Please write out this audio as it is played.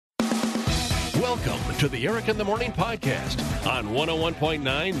Welcome to the Eric in the Morning podcast on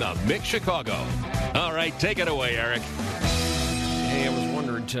 101.9 The Mix Chicago. All right, take it away, Eric. Hey, I was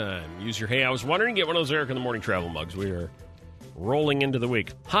wondering time. Use your hey, I was wondering. Get one of those Eric in the Morning travel mugs. We are rolling into the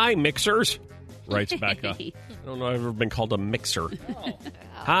week. Hi, mixers, writes Becca. I don't know if I've ever been called a mixer.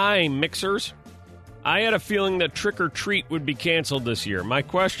 Hi, mixers. I had a feeling that Trick or Treat would be canceled this year. My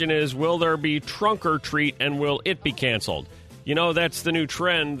question is, will there be Trunk or Treat, and will it be canceled? You know, that's the new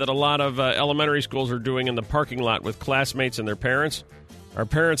trend that a lot of elementary schools are doing in the parking lot with classmates and their parents. Are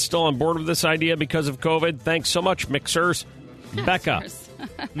parents still on board with this idea because of COVID? Thanks so much, mixers. Becca.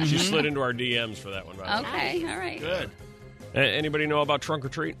 She slid into our DMs for that one. Okay, all right. Good. Anybody know about Trunk or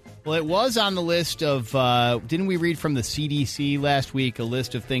Treat? Well, it was on the list of, didn't we read from the CDC last week, a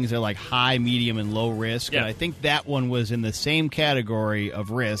list of things that are like high, medium, and low risk? Yeah. And I think that one was in the same category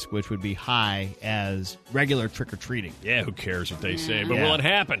of risk, which would be high as regular trick-or-treating. Yeah, who cares what they say? But Yeah. will it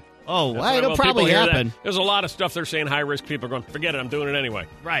happen? Oh, That's well, why it'll when probably people hear happen. that, there's a lot of stuff they're saying high-risk. People are going, forget it, I'm doing it anyway.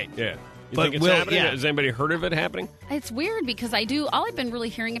 Right. Yeah. You But think it's will- happening? yeah. Has anybody heard of it happening? It's weird because all I've been really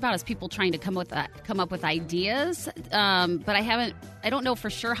hearing about is people trying to come up with ideas. But I don't know for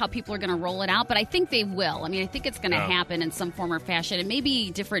sure how people are going to roll it out, but I think they will. I mean, I think it's going to happen in some form or fashion. And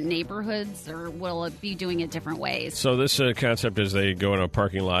maybe different neighborhoods or will it be doing it different ways. So this concept is they go in a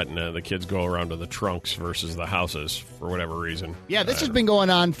parking lot and the kids go around to the trunks versus the houses for whatever reason. Yeah, this has been going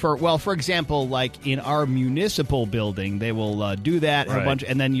on for example, like in our municipal building, they will do that and Right. a bunch,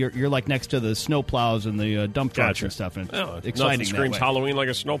 and then you're like next to the snow plows and the dump trucks Gotcha. and stuff, and it's Nothing exciting that screams way. Halloween like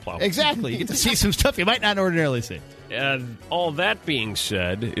a snowplow. Exactly. You get to see some stuff you might not ordinarily see. And all that being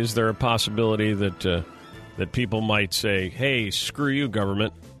said, is there a possibility that that people might say, hey, screw you,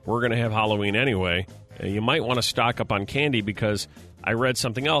 government, we're going to have Halloween anyway. You might want to stock up on candy because I read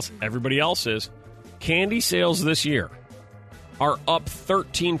something else. Everybody else is. Candy sales this year are up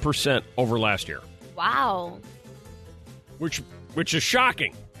 13% over last year, Wow. which is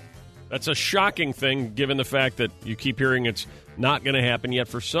shocking. That's a shocking thing given the fact that you keep hearing it's not going to happen, yet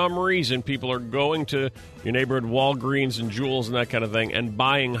for some reason people are going to your neighborhood Walgreens and Jewels and that kind of thing and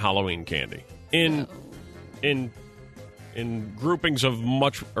buying Halloween candy in groupings of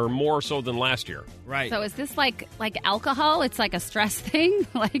much or more so than last year. Right. So is this like alcohol? It's like a stress thing?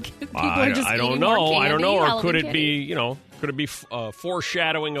 Like people are just I don't eating more know. I don't candy, know. Or Halloween could it candy? be, could it be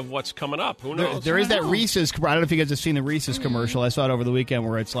foreshadowing of what's coming up? Who knows? There is that know. Reese's. I don't know if you guys have seen the Reese's commercial. I saw it over the weekend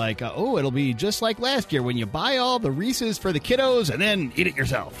where it's like, it'll be just like last year when you buy all the Reese's for the kiddos and then eat it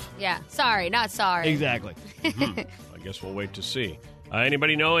yourself. Yeah. Sorry, not sorry. Exactly. I guess we'll wait to see.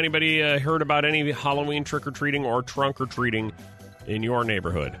 Anybody know? Anybody heard about any Halloween trick-or-treating or trunk-or-treating in your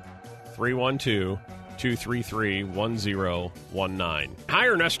neighborhood? 312-233-1019. Hi,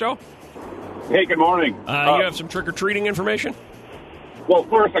 Ernesto. Hey, good morning. You have some trick-or-treating information? Well,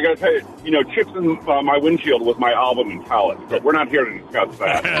 first, I got to tell you, chips in my windshield was my album in college, but we're not here to discuss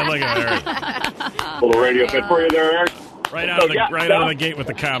that. Look at Eric. Little radio bit for you there, Eric. Right out of the gate with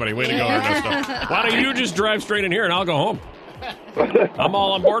the comedy. Way to go, Ernesto. Why don't you just drive straight in here and I'll go home? I'm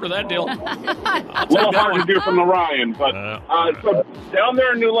all on board with that deal. A little hard to do from the Ryan, but so down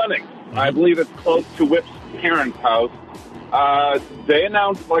there in New Lenox, I believe it's close to Whip's parents' house. They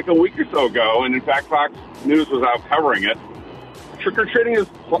announced like a week or so ago, and in fact, Fox News was out covering it. Trick or treating is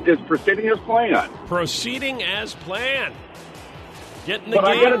proceeding as planned. Proceeding as planned. Get in the But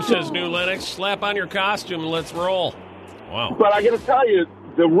I game, gotta- says New Lenox. Slap on your costume and let's roll. Wow. But I got to tell you,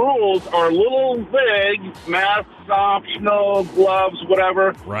 the rules are a little vague. Masks optional, gloves,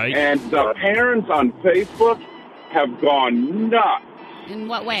 whatever. Right. And the parents on Facebook have gone nuts. In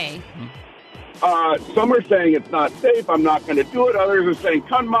what way? Some are saying it's not safe, I'm not going to do it. Others are saying,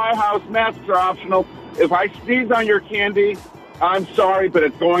 come to my house, masks are optional. If I sneeze on your candy, I'm sorry, but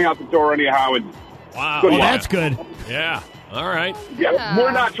it's going out the door anyhow. And Wow. Good Well, luck. that's good. Yeah. All right. yeah,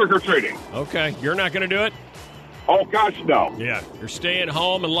 we're not trick-or-treating. Okay. You're not going to do it? Oh, gosh, no. Yeah. You're staying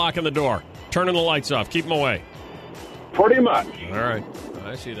home and locking the door. Turning the lights off. Keep them away. Pretty much. All right.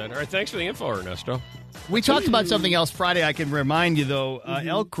 I see that. All right. Thanks for the info, Ernesto. We talked about something else Friday. I can remind you, though.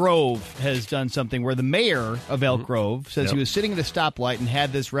 Elk Grove has done something where the mayor of Elk Grove says Yep. he was sitting at a stoplight and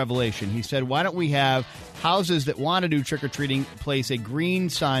had this revelation. He said, why don't we have houses that want to do trick-or-treating place a green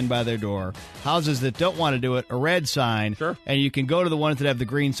sign by their door, houses that don't want to do it, a red sign, Sure. and you can go to the ones that have the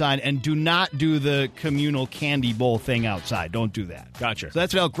green sign and do not do the communal candy bowl thing outside. Don't do that. Gotcha. So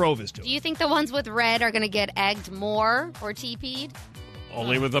that's what Elk Grove is doing. Do you think the ones with red are going to get egged more or TP'd?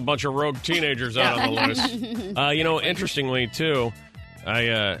 Only with a bunch of rogue teenagers out on the loose. Interestingly, too,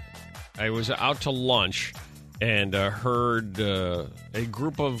 I was out to lunch and heard a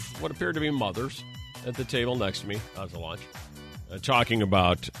group of what appeared to be mothers at the table next to me. I was at lunch. Talking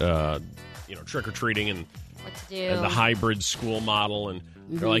about, trick-or-treating and What to do? and the hybrid school model, and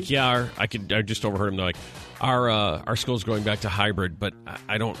they're like, yeah, I just overheard them. They're like, our school's going back to hybrid, but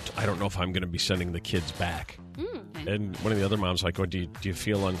I don't know if I'm going to be sending the kids back. And one of the other moms like, do you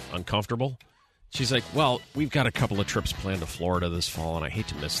feel uncomfortable? She's like, well, we've got a couple of trips planned to Florida this fall, and I hate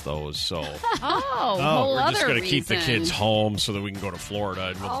to miss those. So whole we're just other going to keep the reason. kids home so that we can go to Florida,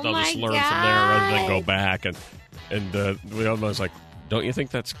 and Oh they'll just my learn from there rather than God. go back. And the other one's like, don't you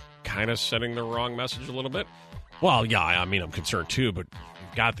think that's kind of sending the wrong message a little bit? Well, yeah, I mean, I'm concerned too, but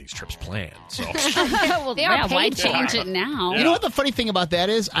we've got these trips planned. So Well, They are yeah, why paid change for. it now? You know what the funny thing about that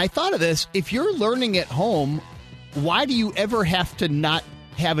is? I thought of this. If you're learning at home, why do you ever have to not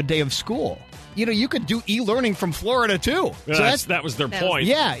have a day of school? You could do e-learning from Florida, too. that was their point.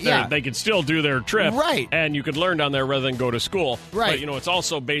 Yeah. They could still do their trip. Right. And you could learn down there rather than go to school. Right. But, it's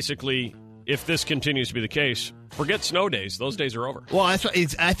also basically, if this continues to be the case, forget snow days. Those days are over. Well, I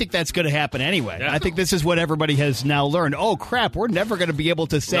think that's going to happen anyway. Yeah. I think this is what everybody has now learned. Oh, crap, we're never going to be able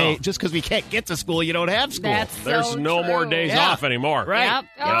to say, No. just because we can't get to school, you don't have school. That's There's so no more true. days Yeah. off anymore. Right. Yep,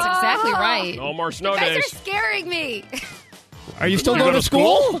 that's exactly right. No more snow You guys days. are scaring me. Are you still You going go to to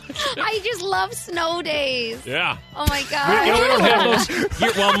school? I just love snow days. Yeah. Oh my We god. don't have those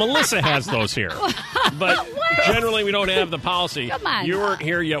here. Well, Melissa has those here. But generally, we don't have the policy. Come on. You weren't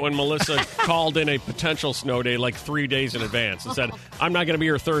here yet when Melissa called in a potential snow day like 3 days in advance and said, I'm not going to be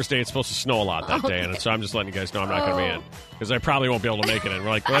here Thursday. It's supposed to snow a lot that day. And so I'm just letting you guys know I'm not going to be in because I probably won't be able to make it in. We're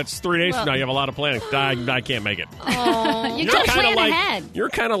like, well, that's 3 days from now. You have a lot of planning. I can't make it. You You're can kinda plan like ahead. You're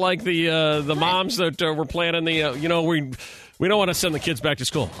kind of like the moms that were planning the we don't want to send the kids back to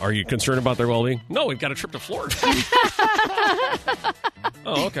school. Are you concerned about their well-being? No, we've got a trip to Florida.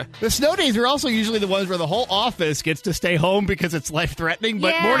 Oh, okay. The snow days are also usually the ones where the whole office gets to stay home because it's life-threatening,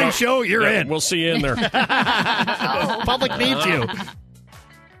 but Yeah. morning show, you're Yeah, in. we'll see you in there. Public needs you.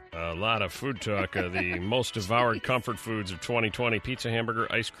 A lot of food talk. The most devoured comfort foods of 2020: pizza, hamburger,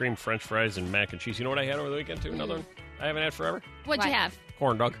 ice cream, French fries, and mac and cheese. You know what I had over the weekend, too? Another one I haven't had forever? What'd you What? have?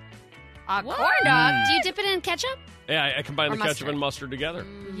 Corn dog. Corn dog. Do you dip it in ketchup? Yeah, I combine Or the ketchup mustard. and mustard together.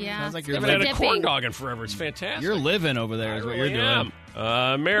 Yeah. Sounds like it's you're good I haven't for had a corn dipping. dog in forever. It's fantastic. You're living over there is what you're doing.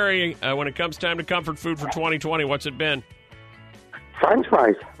 Mary, when it comes time to comfort food for 2020, what's it been? French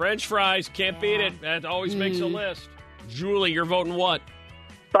fries. French fries. Can't beat it. That always makes a list. Julie, you're voting what?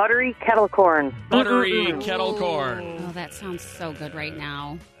 Buttery kettle corn. Buttery kettle corn. Oh, that sounds so good right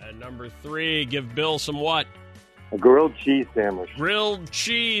now. And number 3, give Bill some what? A grilled cheese sandwich. Grilled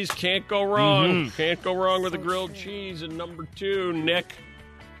cheese. Can't go wrong. Mm-hmm. Can't go wrong with a grilled cheese. And number 2, Nick.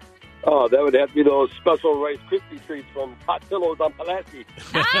 Oh, that would have to be those special Rice Krispie treats from Portillo's on Pulaski.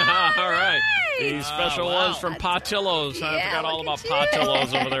 All right. These special ones from Portillo's. I Yeah, forgot all look about at you.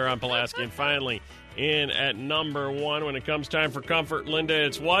 Portillo's over there on Pulaski. And finally, in at number 1, when it comes time for comfort, Linda,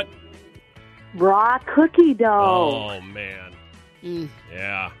 it's what? Raw cookie dough. Oh, man. Mm.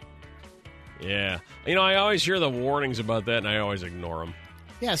 Yeah. Yeah. I always hear the warnings about that, and I always ignore them.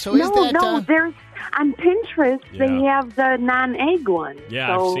 Yeah, so is that... there's on Pinterest they Yeah. have the non-egg one.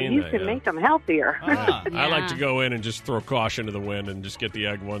 Yeah, so I've seen you that, can yeah. make them healthier. Ah. I like to Yeah. go in and just throw caution to the wind and just get the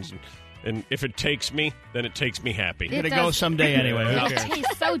egg ones. And if it takes me, then it takes me happy. You're It going to go does. someday anyway. Who Yeah. It cares?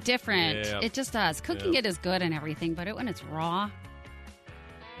 tastes so different. Yeah. It just does. Cooking Yeah. it is good and everything, but when it's raw,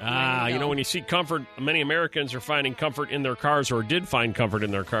 Ah, There you go. when you seek comfort, many Americans are finding comfort in their cars or did find comfort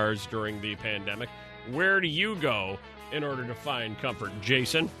in their cars during the pandemic. Where do you go in order to find comfort?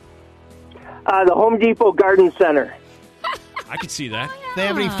 Jason? The Home Depot Garden Center. I could see that. They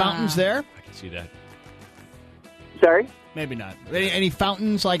have any fountains there? I could see that. Sorry? Maybe not. Any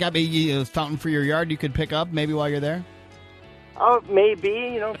fountains, like a fountain for your yard you could pick up maybe while you're there? Oh,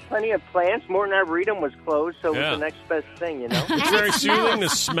 maybe. Plenty of plants. Morton Arboretum was closed, so it Yeah. was the next best thing, It's And very it soothing. The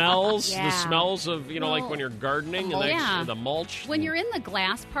smells. smells, Yeah. the smells of, like Well, when you're gardening the and mulch. the mulch. when you're in the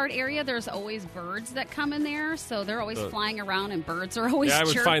glass part area, there's always birds that come in there, so they're always flying around, and birds are always I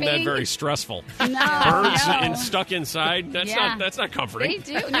would chirping. find that very stressful. No, Birds no. and stuck inside. That's Yeah. not They comforting.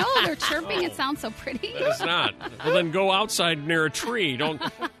 do. No, they're chirping. It sounds so pretty. It's not. Well, then go outside near a tree. Don't,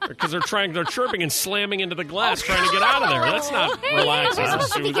 because they're chirping and slamming into the glass, trying to get out of there. That's not relaxing We're or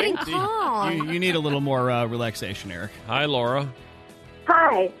supposed to be soothing. getting calm. You need a little more relaxation, Eric. Hi, Laura.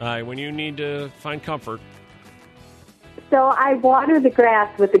 Hi. Hi. When you need to find comfort, So I water the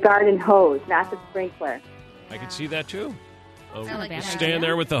grass with the garden hose, not the sprinkler. I can see that too. Oh, Not a bad stand idea.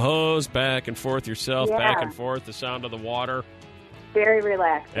 there with the hose, back and forth yourself, Yeah. back and forth, the sound of the water. Very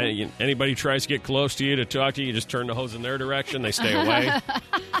relaxing. Anybody tries to get close to you to talk to you, you just turn the hose in their direction. They stay away.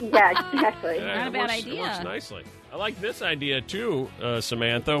 Yeah, exactly. Yeah, Not a it bad works- idea. It works nicely. I like this idea too,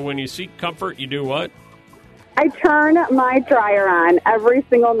 Samantha. When you seek comfort, you do what? I turn my dryer on every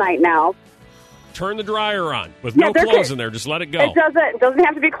single night now, turn the dryer on with no clothes in there. Just let it go. It doesn't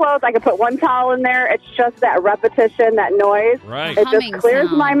have to be clothes. I can put one towel in there. It's just that repetition, that noise. Right. It just clears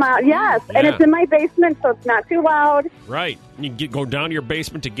my mouth. Yes, and it's in my basement, so it's not too loud. Right. You go down to your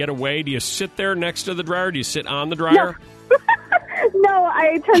basement to get away. Do you sit there next to the dryer? Do you sit on the dryer? No,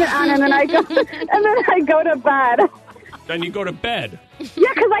 I turn it on and then I go to bed. Then you go to bed. Yeah,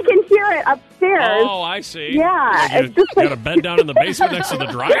 because I can hear it upstairs. Oh, I see. Yeah. You got a bed down in the basement next to the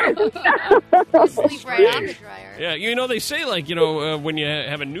dryer? Sleep right on the dryer. Yeah, they say, when you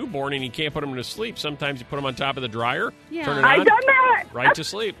have a newborn and you can't put them to sleep, sometimes you put them on top of the dryer, turn it on, I've done that. right to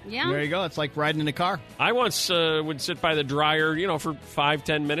sleep. Yeah. There you go. It's like riding in a car. I once would sit by the dryer, for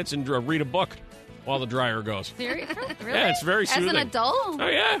 5-10 minutes and read a book while the dryer goes. Really? Yeah, it's very soothing. As an adult? Oh,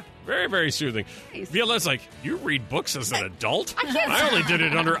 yeah. Very, very soothing. Nice. Violetta's like, you read books as an adult? I only did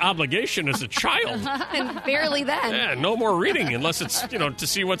it under obligation as a child. And barely then. Yeah, no more reading unless it's, to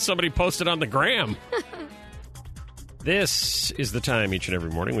see what somebody posted on the gram. This is the time each and every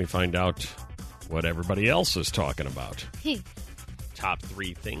morning we find out what everybody else is talking about. Top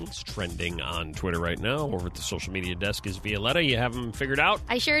 3 things trending on Twitter right now. Over at the social media desk is Violetta. You have them figured out?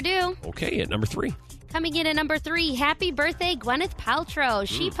 I sure do. Okay, at number 3. Coming in at number 3, happy birthday, Gwyneth Paltrow.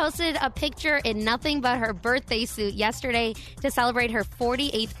 She posted a picture in nothing but her birthday suit yesterday to celebrate her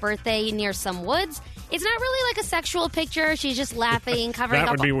 48th birthday near some woods. It's not really like a sexual picture. She's just laughing, covering up.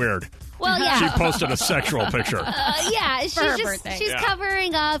 That would be weird. Well, yeah. She posted a sexual picture. She's her birthday. She's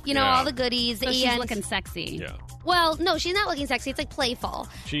covering up, all the goodies. So she's looking sexy. Yeah. Well, no, she's not looking sexy. It's like playful.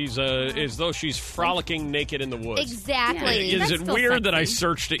 She's as though she's frolicking naked in the woods. Exactly. Is That's it still weird that I sexy.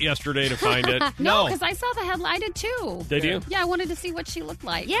 searched it yesterday to find it? No, because I saw the headline. I did too. Did you? Yeah, I wanted to see what she looked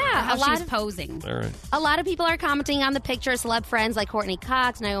like. Yeah, Or how a she lot was of- posing. All right. A lot of people are commenting on the picture. Celeb friends like Courtney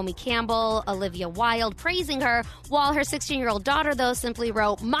Cox, Naomi Campbell, Olivia Wilde praising her, while her 16-year-old daughter, though, simply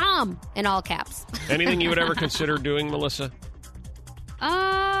wrote "Mom" in all caps. Anything you would ever consider doing, Melissa?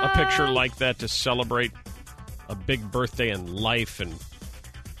 A picture like that to celebrate a big birthday and life and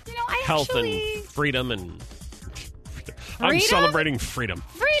I health actually... and freedom and... I'm celebrating freedom.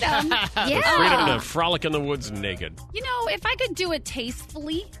 Freedom. Yeah. Freedom to frolic in the woods naked. If I could do it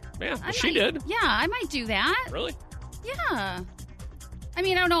tastefully. Yeah, I she might- did. Yeah, I might do that. Really? Yeah. I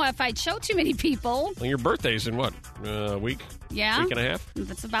mean, I don't know if I'd show too many people. Well, your birthday's in what? A week? Yeah. Week and a half?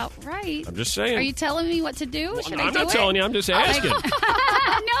 That's about right. I'm just saying. Are you telling me what to do? Should I I'm do not it? telling you. I'm just asking.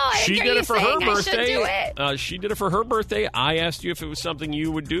 No, She are did you it for her saying I should birthday. do it? She did it for her birthday. I asked you if it was something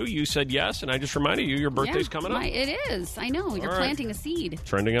you would do. You said yes, and I just reminded you your birthday's coming up. It is. I know. You're right. planting a seed.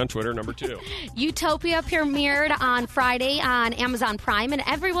 Trending on Twitter, number 2. Utopia premiered on Friday on Amazon Prime, and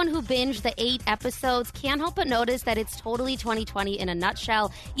everyone who binged the 8 episodes can't help but notice that it's totally 2020 in a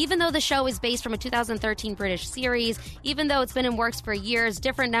nutshell. Even though the show is based from a 2013 British series, even though it's been in works for years,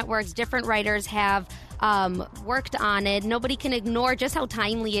 different networks, different writers have worked on it. Nobody can ignore just how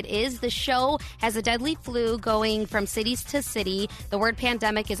timely it is. The show has a deadly flu going from cities to city. The word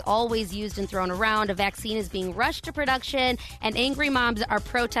pandemic is always used and thrown around. A vaccine is being rushed to production, and angry moms are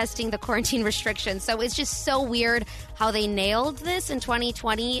protesting the quarantine restrictions. So it's just so weird how they nailed this in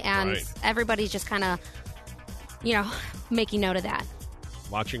 2020, and everybody's just kind of, making note of that.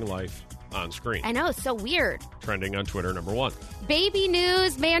 Watching life on screen. I know, it's so weird. Trending on Twitter, number 1. Baby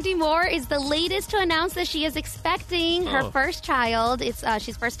news, Mandy Moore is the latest to announce that she is expecting her first child. It's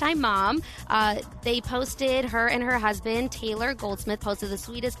she's first-time mom. They posted, her and her husband, Taylor Goldsmith, posted the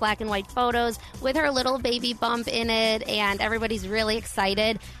sweetest black and white photos with her little baby bump in it, and everybody's really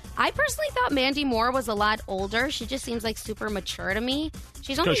excited. I personally thought Mandy Moore was a lot older. She just seems like super mature to me.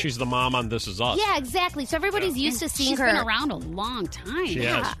 Because she's the mom on This Is Us. Yeah, exactly. So everybody's used to seeing her. She's been around a long time. She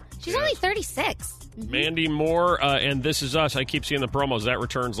has. She's only 36. Mandy Moore and This Is Us. I keep seeing the promos. That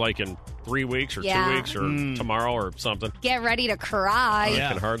returns like in 3 weeks or 2 weeks or tomorrow or something. Get ready to cry. I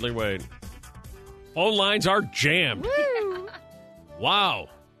can hardly wait. Phone lines are jammed. Wow.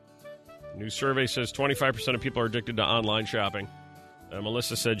 New survey says 25% of people are addicted to online shopping.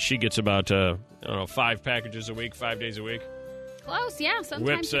 Melissa said she gets about 5 packages a week, 5 days a week. Close, yeah. Sometimes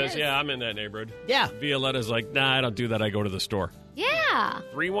Whip says, it is. yeah, I'm in that neighborhood. Yeah. Violetta's like, nah, I don't do that. I go to the store. Yeah.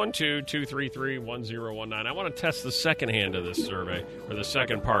 312-233-1019. I want to test the second hand of this survey, or the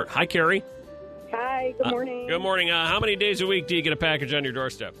second part. Hi, Carrie. Hi, good morning. Good morning. How many days a week do you get a package on your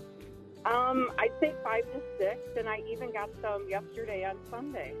doorstep? I'd say 5 to 6, and I even got some yesterday on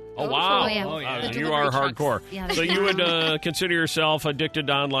Sunday. Oh, wow. Oh, yeah. Oh, yeah. The You are delivery hardcore. trucks. Yeah, So you would consider yourself addicted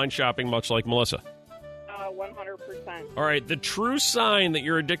to online shopping, much like Melissa. 100%. All right. The true sign that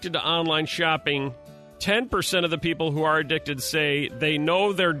you're addicted to online shopping, 10% of the people who are addicted say they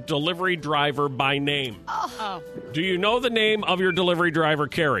know their delivery driver by name. Oh. Do you know the name of your delivery driver,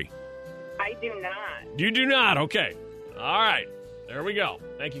 Carrie? I do not. You do not. Okay. All right. There we go.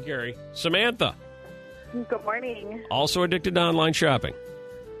 Thank you, Carrie. Samantha, Good morning. also addicted to online shopping.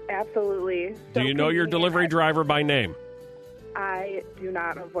 Absolutely. Do you know your delivery driver by name? I do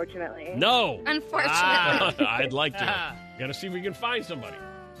not, unfortunately. No. Unfortunately. I'd like to. Got to see if we can find somebody.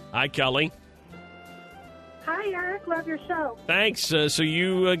 Hi, Kelly. Hi, Eric. Love your show. Thanks. So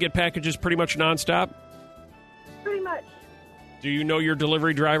you get packages pretty much nonstop? Pretty much. Do you know your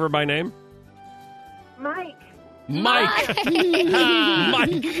delivery driver by name? Mike. Mike.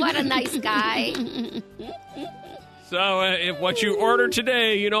 Mike. What a nice guy. So if what you order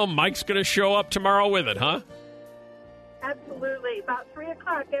today, you know Mike's going to show up tomorrow with it, huh? Absolutely. About 3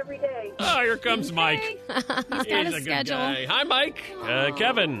 o'clock every day. Oh, here comes Mike. He's got He's a a good schedule. guy. Hi, Mike.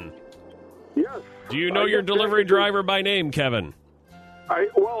 Kevin. Yes. Do you know your delivery driver by name, Kevin? I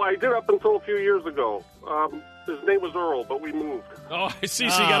did up until a few years ago. His name was Earl, but we moved. Oh, I see.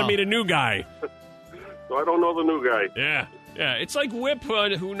 So you got to meet a new guy. So I don't know the new guy. Yeah. Yeah, it's like Whip,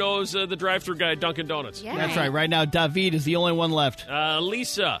 who knows the drive-thru guy at Dunkin' Donuts. Yeah. That's right. Right now, David is the only one left.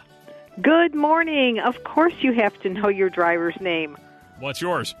 Lisa, Good morning. Of course you have to know your driver's name. what's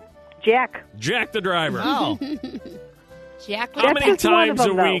yours? Jack. Jack the driver. Oh. Jack. How many just one of times a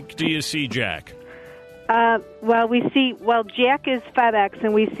them, though. week do you see Jack? Jack is FedEx,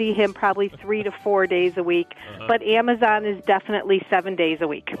 and we see him probably 3 to 4 days a week. But Amazon is definitely 7 days a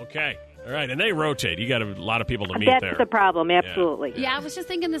week. Okay. All right, and they rotate. You got a lot of people to meet That's there. the problem, absolutely. Yeah, I was just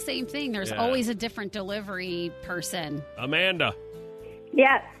thinking the same thing. There's Yeah. always a different delivery person. Amanda,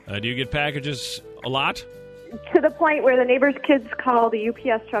 Yes, do you get packages a lot? to the point where the neighbor's kids call the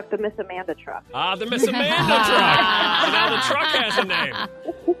UPS truck the Miss Amanda truck. Ah, the Miss Amanda truck. So now the truck has a name.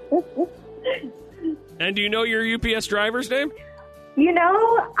 And do you know your UPS driver's name? You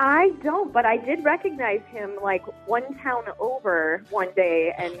know, I don't, but I did recognize him like one town over one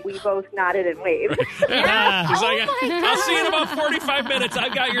day, and we both nodded and waved. He's like, I'll see you in about 45 minutes.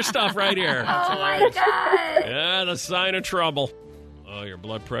 I've got your stuff right here. Oh, my God. Yeah, the sign of trouble. Oh, your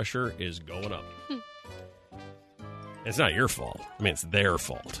blood pressure is going up. It's not your fault. I mean, it's their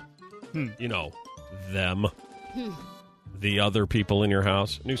fault. You know, them. The other people in your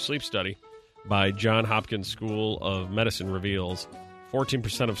house. New sleep study by Johns Hopkins School of Medicine reveals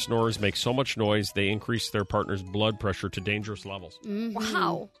 14% of snorers make so much noise they increase their partner's blood pressure to dangerous levels. Mhm.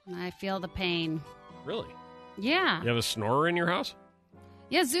 Wow. I feel the pain. Really? Yeah. You have a snorer in your house?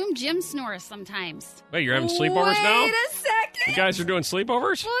 Yeah, Zoom Jim snores sometimes. Wait, you're having sleepovers now? Wait a second. You guys are doing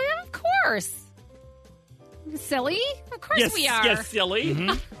sleepovers? Well, yeah, of course. Silly? Of course we are. Yes, silly.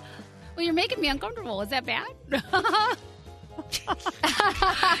 Well, you're making me uncomfortable. Is that bad? Is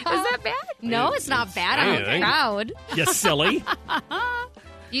that bad? No, it's not bad. I'm proud. Yes, silly. Do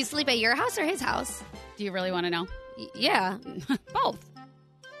you sleep at your house or his house? Do you really want to know? Yeah. Both.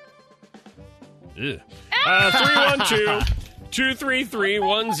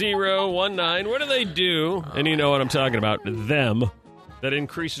 312-233-1019. What do they do? And you know what I'm talking about. Them. That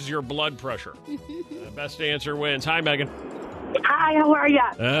increases your blood pressure. Best answer wins. Hi, Megan. Hi, how are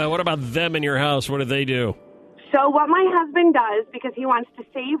ya? What about them in your house? What do they do? So what my husband does, because he wants to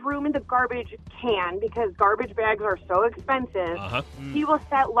save room in the garbage can, because garbage bags are so expensive, he will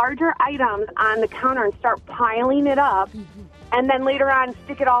set larger items on the counter and start piling it up, and then later on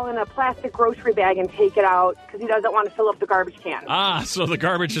stick it all in a plastic grocery bag and take it out, because he doesn't want to fill up the garbage can. Ah, so the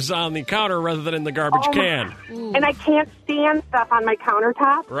garbage is on the counter rather than in the garbage can. And I can't stand stuff on my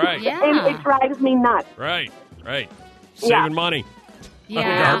countertop. Right. Yeah. And it drives me nuts. Right. Saving money. Yeah. On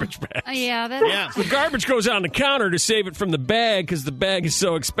the garbage bags. Yeah, that's... The garbage goes on the counter to save it from the bag because the bag is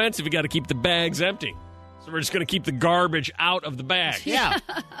so expensive. You got to keep the bags empty. So we're just going to keep the garbage out of the bag. Yeah.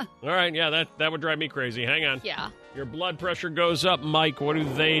 All right. Yeah, that would drive me crazy. Hang on. Yeah. Your blood pressure goes up, Mike. What do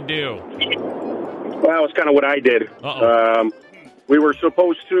they do? Well, it's kind of what I did. We were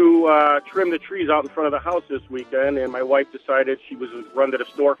supposed to trim the trees out in front of the house this weekend, and my wife decided she was run to the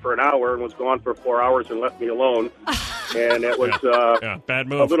store for an hour and was gone for 4 hours and left me alone. And it was bad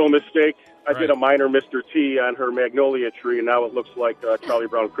move. A little mistake. I did a minor Mr. T on her magnolia tree, and now it looks like a Charlie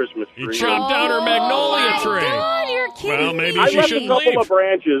Brown Christmas tree. You chopped down her magnolia tree. God, you're kidding Well, maybe I she left should a couple leave. of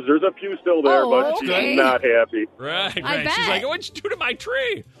branches. There's a few still there, but okay. she's not happy. Right. I She's bet. like, what'd you do to my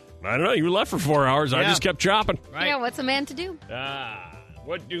tree? I don't know. You left for 4 hours. I Yeah. just kept chopping. Yeah, what's a man to do?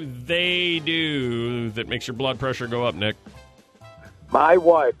 What do they do that makes your blood pressure go up, Nick? My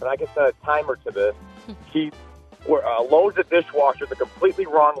wife, and I can set a timer to this, she loads the dishwasher the completely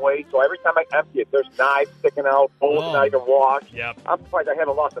wrong way, so every time I empty it, there's knives sticking out, bowls that I can wash. Yep. I'm surprised I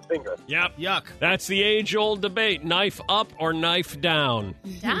haven't lost a finger. Yep. Yuck. That's the age-old debate. Knife up or knife down.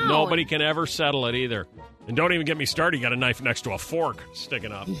 Down. Nobody can ever settle it either. And don't even get me started. You got a knife next to a fork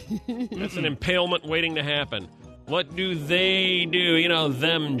sticking up. That's an impalement waiting to happen. What do they do? You know,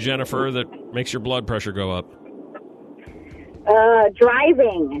 them, Jennifer, that makes your blood pressure go up.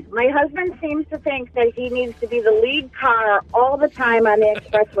 Driving. My husband seems to think that he needs to be the lead car all the time on the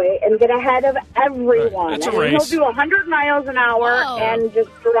expressway and get ahead of everyone. It's a and race. he'll do 100 miles an hour and just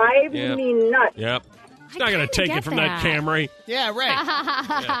drive me nuts. Yep. He's not going to take it from that Camry. Yeah, right.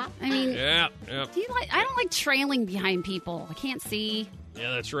 I mean, Yeah. I don't like trailing behind people. I can't see.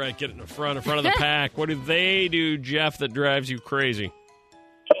 Yeah, that's right. Get in front of the pack. What do they do, Jeff, that drives you crazy?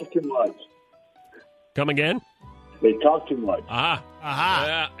 Talk too much. Come again? They talk too much.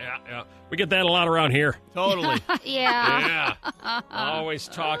 Yeah. We get that a lot around here. Totally. Yeah. Always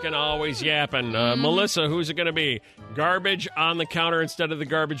talking, always yapping. Melissa, who's it going to be? Garbage on the counter instead of the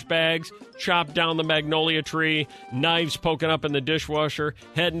garbage bags, chop down the magnolia tree, knives poking up in the dishwasher,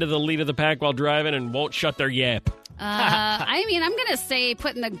 heading to the lead of the pack while driving, and won't shut their yap. I mean, I'm going to say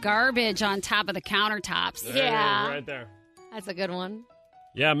putting the garbage on top of the countertops. There it is, right there. That's a good one.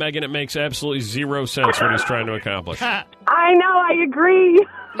 Yeah, Megan, it makes absolutely zero sense what he's trying to accomplish. I know, I agree.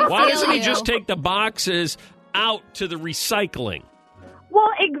 Why doesn't he just take the boxes out to the recycling? Well,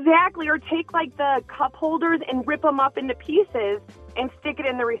 exactly. Or take, like, the cup holders and rip them up into pieces and stick it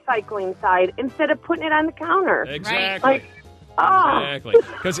in the recycling side instead of putting it on the counter. Exactly. Like, oh. Exactly.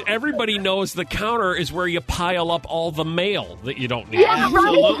 Because everybody knows the counter is where you pile up all the mail that you don't need. Yeah,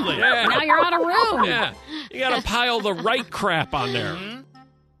 Absolutely. Yeah. Now you're out of room. Yeah. You got to pile the right crap on there.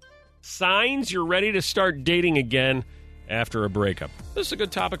 Signs you're ready to start dating again after a breakup. This is a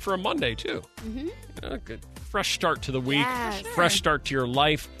good topic for a Monday, too. Good fresh start to the week. Yes. Fresh start to your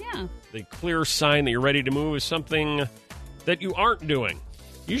life. Yeah. The clear sign that you're ready to move is something that you aren't doing.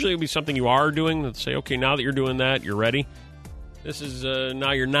 Usually it'll be something you are doing. Let's say, okay, now that you're doing that, you're ready. This is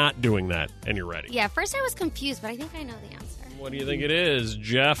now you're not doing that, and you're ready. Yeah, first I was confused, but I think I know the answer. What do you think it is,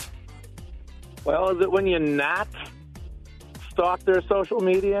 Jeff? Well, is it when you not stalk their social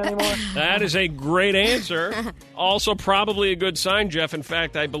media anymore? That is a great answer. Also probably a good sign, Jeff. In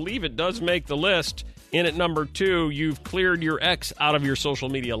fact, I believe it does make the list. In at number 2, you've cleared your ex out of your social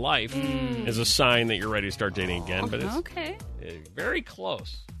media life is a sign that you're ready to start dating again. But it's very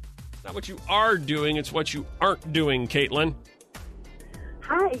close. It's not what you are doing, it's what you aren't doing, Caitlin.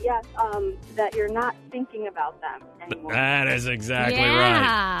 Hi, yes, that you're not thinking about them anymore. That is exactly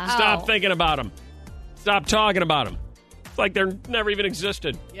right. Stop thinking about them. Stop talking about them. It's like they're never even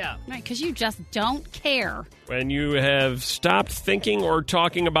existed. Yeah. Right, because you just don't care. When you have stopped thinking or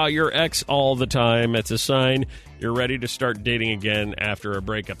talking about your ex all the time, it's a sign you're ready to start dating again after a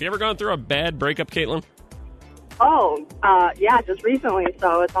breakup. You ever gone through a bad breakup, Caitlin? Oh, yeah, just recently,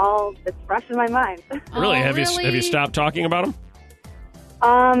 so it's fresh in my mind. Really? Have you stopped talking about him?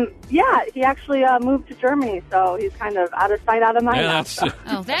 Yeah, he actually moved to Germany, so he's kind of out of sight, out of mind now.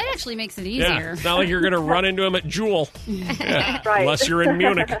 Oh, that actually makes it easier. Yeah, it's not like you're going to run into him at Jewel. Yeah, right. Unless you're in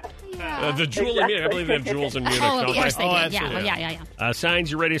Munich. The Jewel in Munich. I believe they have Jewels in Munich, Oh, don't of course they? they do. Yeah.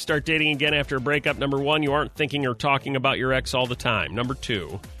 Signs you're ready to start dating again after a breakup. Number 1, you aren't thinking or talking about your ex all the time. Number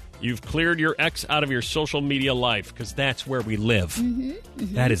 2, you've cleared your ex out of your social media life, because that's where we live.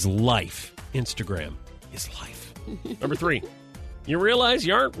 That is life. Instagram is life. Number 3, you realize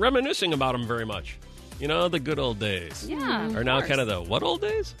you aren't reminiscing about them very much. You know, the good old days. Yeah. Are now kind of the what old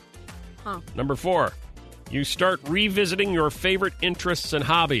days? Huh. Number 4, you start revisiting your favorite interests and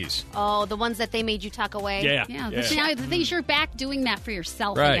hobbies. Oh, the ones that they made you tuck away? Yeah. But now the thing is, you're back doing that for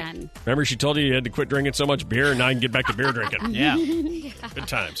yourself Right. again. Remember she told you had to quit drinking so much beer, and now you can get back to beer drinking. Yeah. Good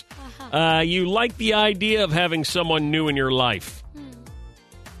times. You like the idea of having someone new in your life.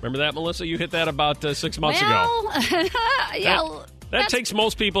 Remember that, Melissa? You hit that about 6 months ago. Yeah. That takes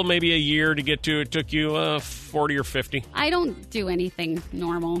most people maybe a year to get to. It took you 40 or 50. I don't do anything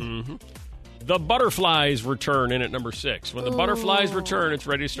normal. The butterflies return in at number 6. When the butterflies return, it's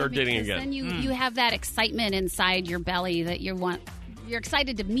ready to start dating again. Then you have that excitement inside your belly that you want. You're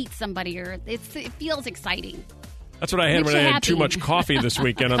excited to meet somebody, or it feels exciting. That's what I had Makes when you I had happy. too much coffee this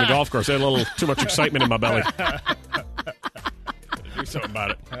weekend on the golf course. I had a little too much excitement in my belly. Do something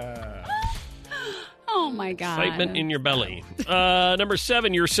about it. Oh, my God. Excitement in your belly. Number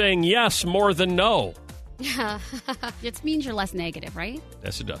 7, you're saying yes more than no. It means you're less negative, right?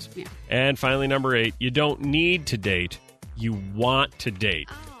 Yes, it does. Yeah. And finally, number 8, you don't need to date. You want to date.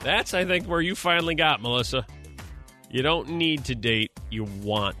 That's, I think, where you finally got, Melissa. You don't need to date. You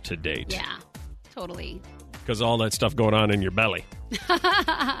want to date. Yeah, totally. Because all that stuff going on in your belly.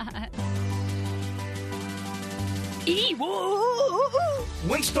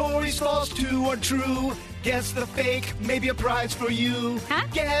 When stories false to or true, guess the fake, maybe a prize for you. Huh?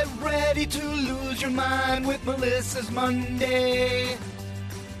 Get ready to lose your mind with Melissa's Monday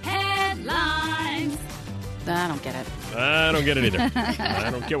Headlines. I don't get it. I don't get it either.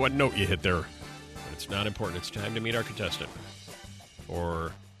 I don't get what note you hit there. But it's not important. It's time to meet our contestant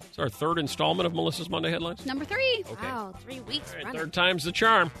for it's our third installment of Melissa's Monday Headlines. Number 3. Okay. Wow, 3 weeks running. Third time's the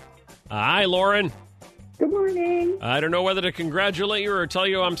charm. Hi, Lauren. Good morning. I don't know whether to congratulate you or tell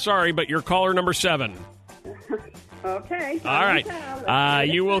you I'm sorry, but you're caller number 7. Okay. All right.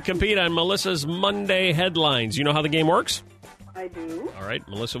 You will compete on Melissa's Monday Headlines. You know how the game works? I do. All right.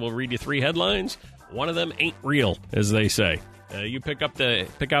 Melissa will read you 3 headlines. One of them ain't real, as they say. You pick out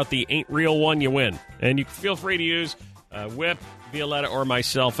the ain't real one, you win. And you feel free to use Whip, Violetta, or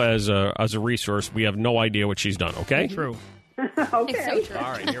myself as a resource. We have no idea what she's done, okay? True. Okay. It's so true.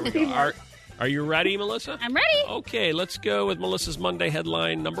 All right, here we go. Are you ready, Melissa? I'm ready. Okay, let's go with Melissa's Monday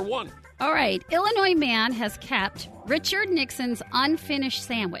headline number 1. All right. Illinois man has kept Richard Nixon's unfinished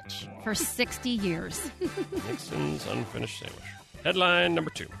sandwich for 60 years. Nixon's unfinished sandwich. Headline number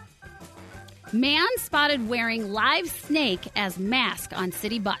 2. Man spotted wearing live snake as mask on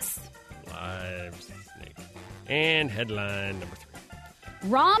city bus. Live snake. And headline number 3.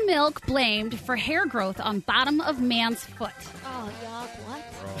 Raw milk blamed for hair growth on bottom of man's foot. Oh, yuck, what?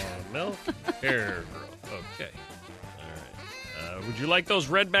 Raw milk, hair growth. Okay. All right. Would you like those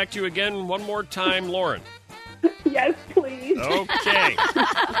read back to you again one more time, Lauren? Yes, please. Okay.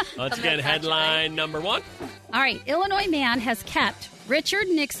 Let's get headline number 1. All right. Illinois man has kept Richard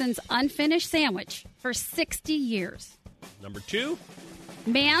Nixon's unfinished sandwich for 60 years. Number 2.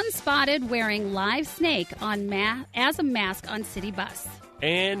 Man spotted wearing live snake on as a mask on city bus.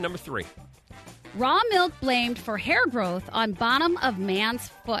 And number 3. Raw milk blamed for hair growth on bottom of man's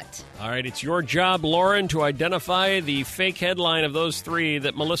foot. All right, it's your job, Lauren, to identify the fake headline of those 3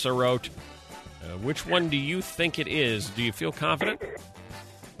 that Melissa wrote. Which one do you think it is? Do you feel confident?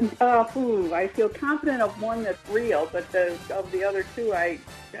 I feel confident of one that's real, but of the other 2, I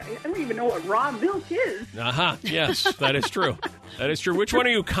don't even know what raw milk is. Uh-huh. Yes, that is true. That is true. Which one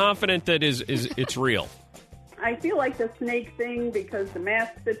are you confident that it's real? I feel like the snake thing because the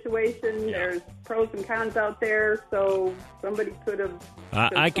mask situation, there's pros and cons out there, so somebody could have...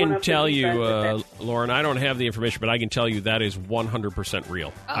 I can tell you, Lauren, I don't have the information, but I can tell you that is 100%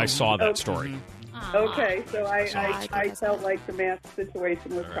 real. Oh. I saw that story. Okay, so I felt like the mask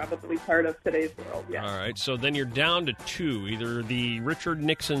situation was probably part of today's world, yeah. All right, so then you're down to 2, either the Richard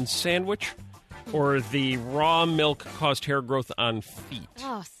Nixon sandwich or the raw milk caused hair growth on feet.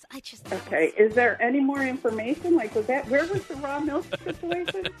 Oh, Okay, is there any more information? Like, where was the raw milk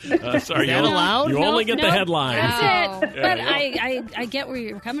situation? Sorry, you only get the headline. That's it. Yeah, but yeah. I get where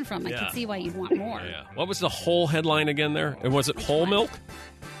you're coming from. I can see why you'd want more. Yeah. What was the whole headline again there? And was it whole milk?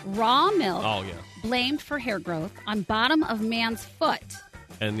 Raw milk yeah. blamed for hair growth on bottom of man's foot.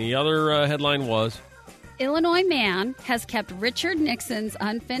 And the other headline was? Illinois man has kept Richard Nixon's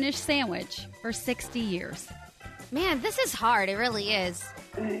unfinished sandwich for 60 years. Man, this is hard. It really is.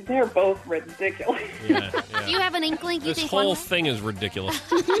 They're both ridiculous. Yeah. Do you have an inkling? This whole thing is ridiculous.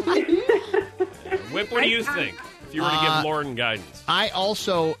 Whip, what do you think? If you were to give Lauren guidance.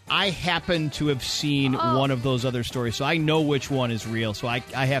 I happen to have seen one of those other stories, so I know which one is real, so I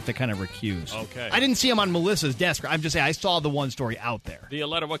have to kind of recuse. Okay. I didn't see him on Melissa's desk. I'm just saying I saw the one story out there.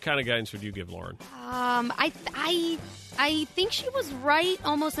 Violetta, what kind of guidance would you give Lauren? I think she was right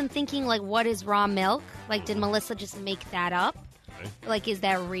almost in thinking, like, what is raw milk? Like, did Melissa just make that up? Okay. Like, is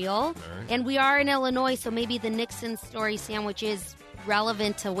that real? Right. And we are in Illinois, so maybe the Nixon story sandwich is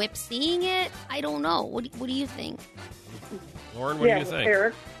relevant to Whip seeing it. I don't know. What do you think? Lauren, what do you think?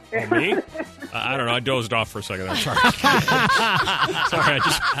 Eric. Me? I don't know. I dozed off for a second. I'm sorry. Sorry,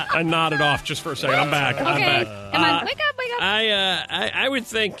 I nodded off just for a second. I'm back. Okay. I'm back. Come on, wake up.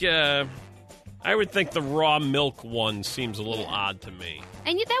 I would think the raw milk one seems a little odd to me.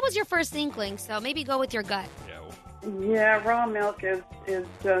 And that was your first inkling, so maybe go with your gut. Yeah, raw milk is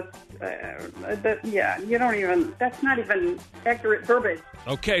just, you don't even, that's not even accurate verbiage.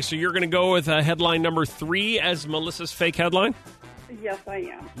 Okay, so you're going to go with headline number 3 as Melissa's fake headline? Yes, I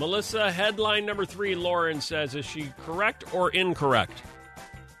am. Melissa, headline number 3, Lauren says, is she correct or incorrect?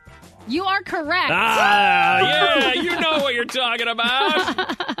 You are correct. Yeah, you know what you're talking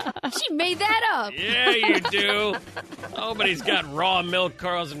about. She made that up. Yeah, you do. Nobody's got raw milk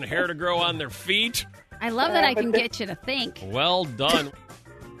causing hair to grow on their feet. I love that I can get you to think. Well done.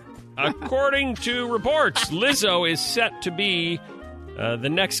 According to reports, Lizzo is set to be the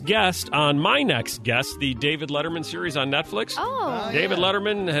next guest on My Next Guest, the David Letterman series on Netflix. Oh. David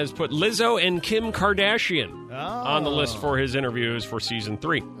Letterman has put Lizzo and Kim Kardashian on the list for his interviews for season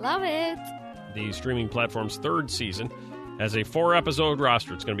 3. Love it. The streaming platform's 3rd season has a 4-episode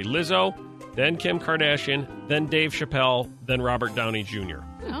roster. It's going to be Lizzo, then Kim Kardashian, then Dave Chappelle, then Robert Downey Jr.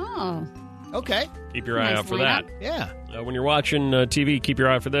 Oh. Okay. Keep your eye out for that. Yeah. When you're watching TV, keep your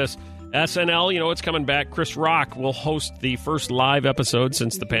eye out for this. SNL, it's coming back. Chris Rock will host the first live episode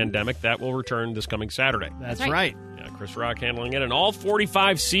since the pandemic. That will return this coming Saturday. That's right. Yeah, Chris Rock handling it. And all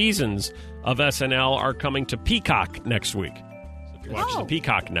 45 seasons of SNL are coming to Peacock next week. So if you watch the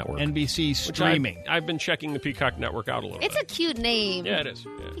Peacock Network. NBC streaming. I've been checking the Peacock Network out a little It's bit. a cute name. Yeah, it is.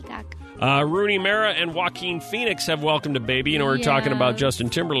 Yeah. Peacock. Rooney Mara and Joaquin Phoenix have welcomed a baby. We're talking about Justin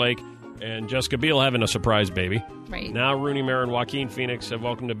Timberlake and Jessica Biel having a surprise baby. Right. Now Rooney Mara and Joaquin Phoenix have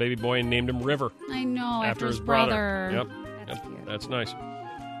welcomed a baby boy and named him River. I know, after his brother. Yep. That's nice.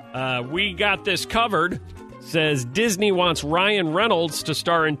 We got this covered. Says Disney wants Ryan Reynolds to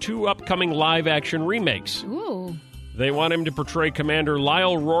star in 2 upcoming live-action remakes. Ooh. They want him to portray Commander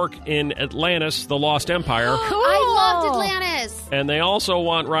Lyle Rourke in Atlantis, The Lost Empire. Cool. I loved Atlantis. And they also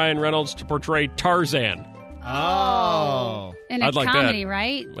want Ryan Reynolds to portray Tarzan. Oh. And a I'd like comedy, that.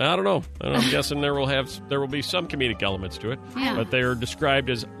 right? I don't know. I'm guessing there will be some comedic elements to it. Yeah. But they are described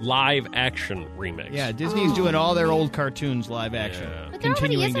as live-action remakes. Yeah, Disney's doing all their old cartoons live action. But there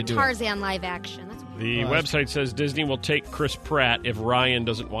already is a to do it. Tarzan live action. That's The website says Disney will take Chris Pratt if Ryan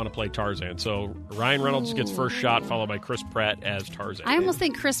doesn't want to play Tarzan. So Ryan Reynolds gets first shot, followed by Chris Pratt as Tarzan. I almost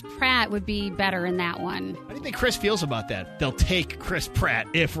think Chris Pratt would be better in that one. How do you think Chris feels about that? They'll take Chris Pratt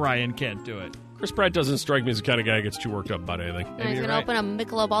if Ryan can't do it. Chris Pratt doesn't strike me as the kind of guy who gets too worked up about anything. He's going to open a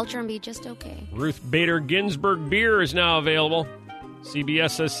Michelob Ultra and be just okay. Ruth Bader Ginsburg beer is now available. CBS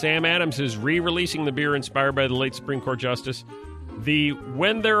says Sam Adams is re-releasing the beer inspired by the late Supreme Court Justice. The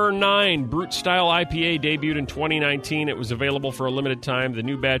When There Are 9 Brute Style IPA debuted in 2019. It was available for a limited time. The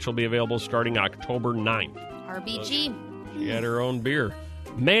new batch will be available starting October 9th. RBG. She had her own beer.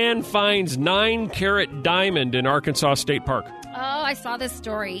 Man finds 9-carat diamond in Arkansas State Park. Oh, I saw this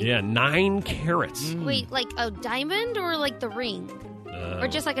story. Yeah, 9 carats. Wait, like a diamond or like the ring? Or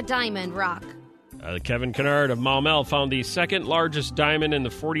just like a diamond rock? Kevin Kennard of Maumelle found the second largest diamond in the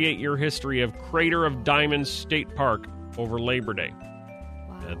 48-year history of Crater of Diamonds State Park over Labor Day.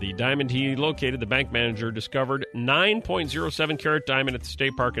 The diamond he located, the bank manager discovered 9.07 carat diamond at the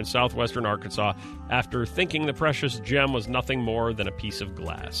state park in southwestern Arkansas after thinking the precious gem was nothing more than a piece of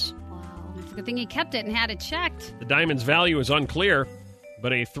glass. Wow. It's a good thing he kept it and had it checked. The diamond's value is unclear,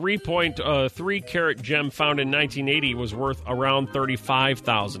 but a 3.3 carat gem found in 1980 was worth around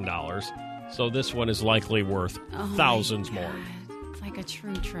 $35,000. So this one is likely worth thousands more. It's like a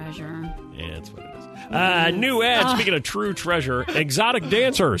true treasure. Yeah, that's what it is. New ad, speaking of true treasure, exotic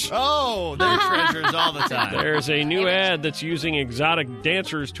dancers. Oh, they're treasures all the time. There's a new ad that's using exotic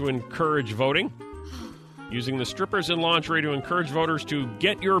dancers to encourage voting. Using the strippers in lingerie to encourage voters to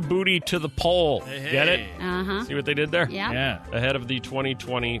get your booty to the poll. Hey. Get it? Uh-huh. See what they did there? Yeah. Ahead of the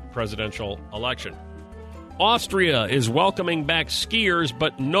 2020 presidential election. Austria is welcoming back skiers,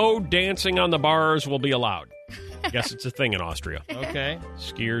 but no dancing on the bars will be allowed. Guess it's a thing in Austria. Okay.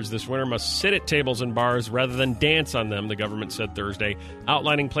 Skiers this winter must sit at tables and bars rather than dance on them, the government said Thursday,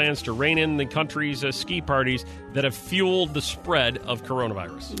 outlining plans to rein in the country's ski parties that have fueled the spread of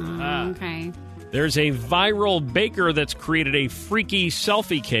coronavirus. Okay. There's a viral baker that's created a freaky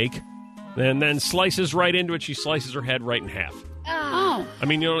selfie cake and then slices right into it. She slices her head right in half. Oh. I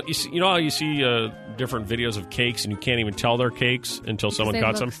mean, you know how you see different videos of cakes and you can't even tell they're cakes until someone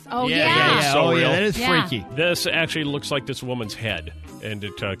cuts them? Oh, yeah. So real. That is freaky. This actually looks like this woman's head, and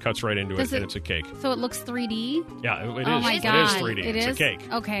it cuts right into it, and it's a cake. So it looks 3D? Yeah, it is. Oh, my God. It is 3D. It it's is? a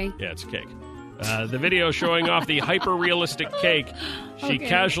cake. Okay. Yeah, it's a cake. The video showing off the hyper-realistic cake. She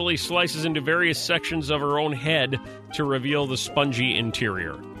casually slices into various sections of her own head to reveal the spongy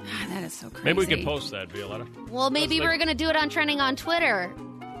interior. That is so crazy. Maybe we could post that, Violetta. Well, maybe we're going to do it on Trending on Twitter.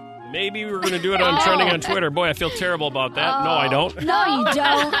 Maybe we're going to do it on Trending on Twitter. Boy, I feel terrible about that. No, I don't. No, you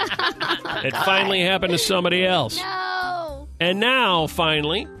don't. It finally happened to somebody else. No. And now,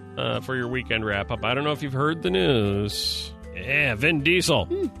 finally, for your weekend wrap-up, I don't know if you've heard the news. Yeah, Vin Diesel.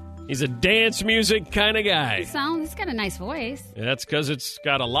 He's a dance music kind of guy. He's got a nice voice. That's because it's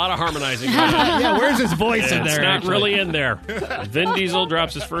got a lot of harmonizing going on. Yeah, where's his voice in there? It's not actually? really in there. Vin Diesel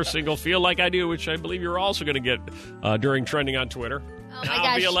drops his first single, Feel Like I Do, which I believe you're also going to get during Trending on Twitter. Oh, my Now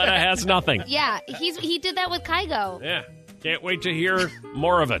gosh. Violetta has nothing. Yeah, he did that with Kygo. Yeah. Can't wait to hear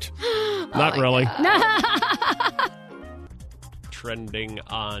more of it. Not really. Trending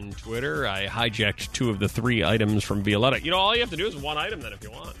on Twitter. I hijacked 2 of the 3 items from Violetta. You know, all you have to do is one item then if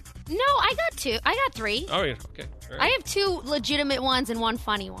you want. No, I got 2. I got 3. Oh, yeah. Okay. All right. I have 2 legitimate ones and 1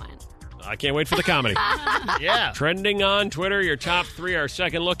 funny one. I can't wait for the comedy. Yeah. Trending on Twitter, your top 3, our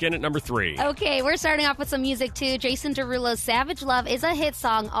second look in at number 3. Okay, we're starting off with some music, too. Jason Derulo's Savage Love is a hit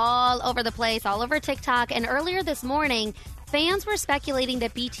song all over the place, all over TikTok. And earlier this morning, fans were speculating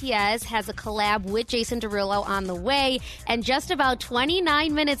that BTS has a collab with Jason Derulo on the way. And just about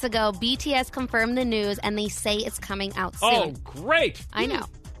 29 minutes ago, BTS confirmed the news, and they say it's coming out soon. Oh, great. I know.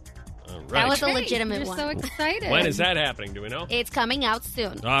 All right. That was a legitimate You're one. so excited. When is that happening? Do we know? It's coming out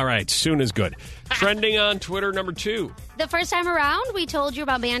soon. All right. Soon is good. Trending on Twitter, number 2. The first time around, we told you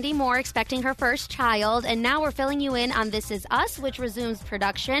about Mandy Moore expecting her first child, and now we're filling you in on This Is Us, which resumes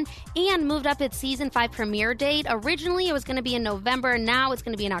production and moved up its season 5 premiere date. Originally, it was going to be in November. Now it's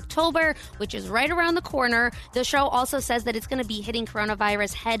going to be in October, which is right around the corner. The show also says that it's going to be hitting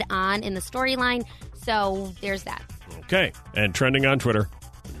coronavirus head on in the storyline, so there's that. Okay. And trending on Twitter,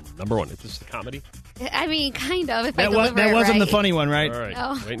 number 1. Is this the comedy? I mean, kind of, if I That deliver wasn't it right. the funny one, right? All right.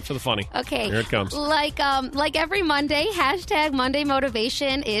 Oh. Waiting for the funny. Okay. Here it comes. Like every Monday, hashtag Monday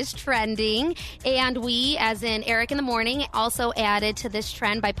Motivation is trending. And we, as in Eric in the Morning, also added to this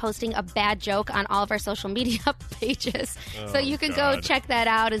trend by posting a bad joke on all of our social media pages. So you can go check that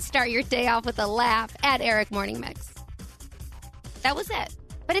out and start your day off with a laugh at Eric Morning Mix. That was it.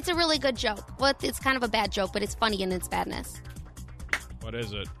 But it's a really good joke. Well, it's kind of a bad joke, but it's funny in its badness. What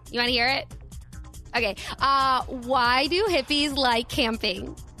is it? You want to hear it? Okay. Why do hippies like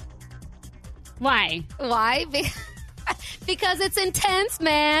camping? Why? Why? Because it's intense,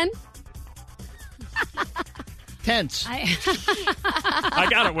 man. Tense. I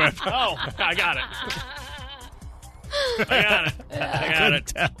got it, Whip. Oh, I got it. I got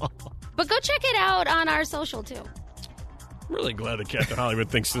it. But go check it out on our social, too. I'm really glad that Captain Hollywood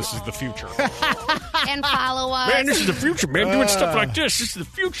thinks this is the future. And follow us. Man, this is the future, man. Doing stuff like this is the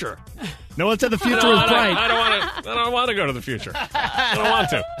future. No one said the future was bright. I don't want to go to the future. I don't want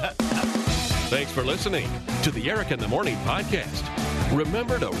to. Thanks for listening to the Eric in the Morning podcast.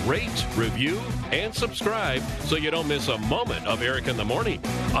 Remember to rate, review, and subscribe so you don't miss a moment of Eric in the Morning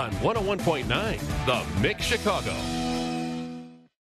on 101.9 The Mix Chicago.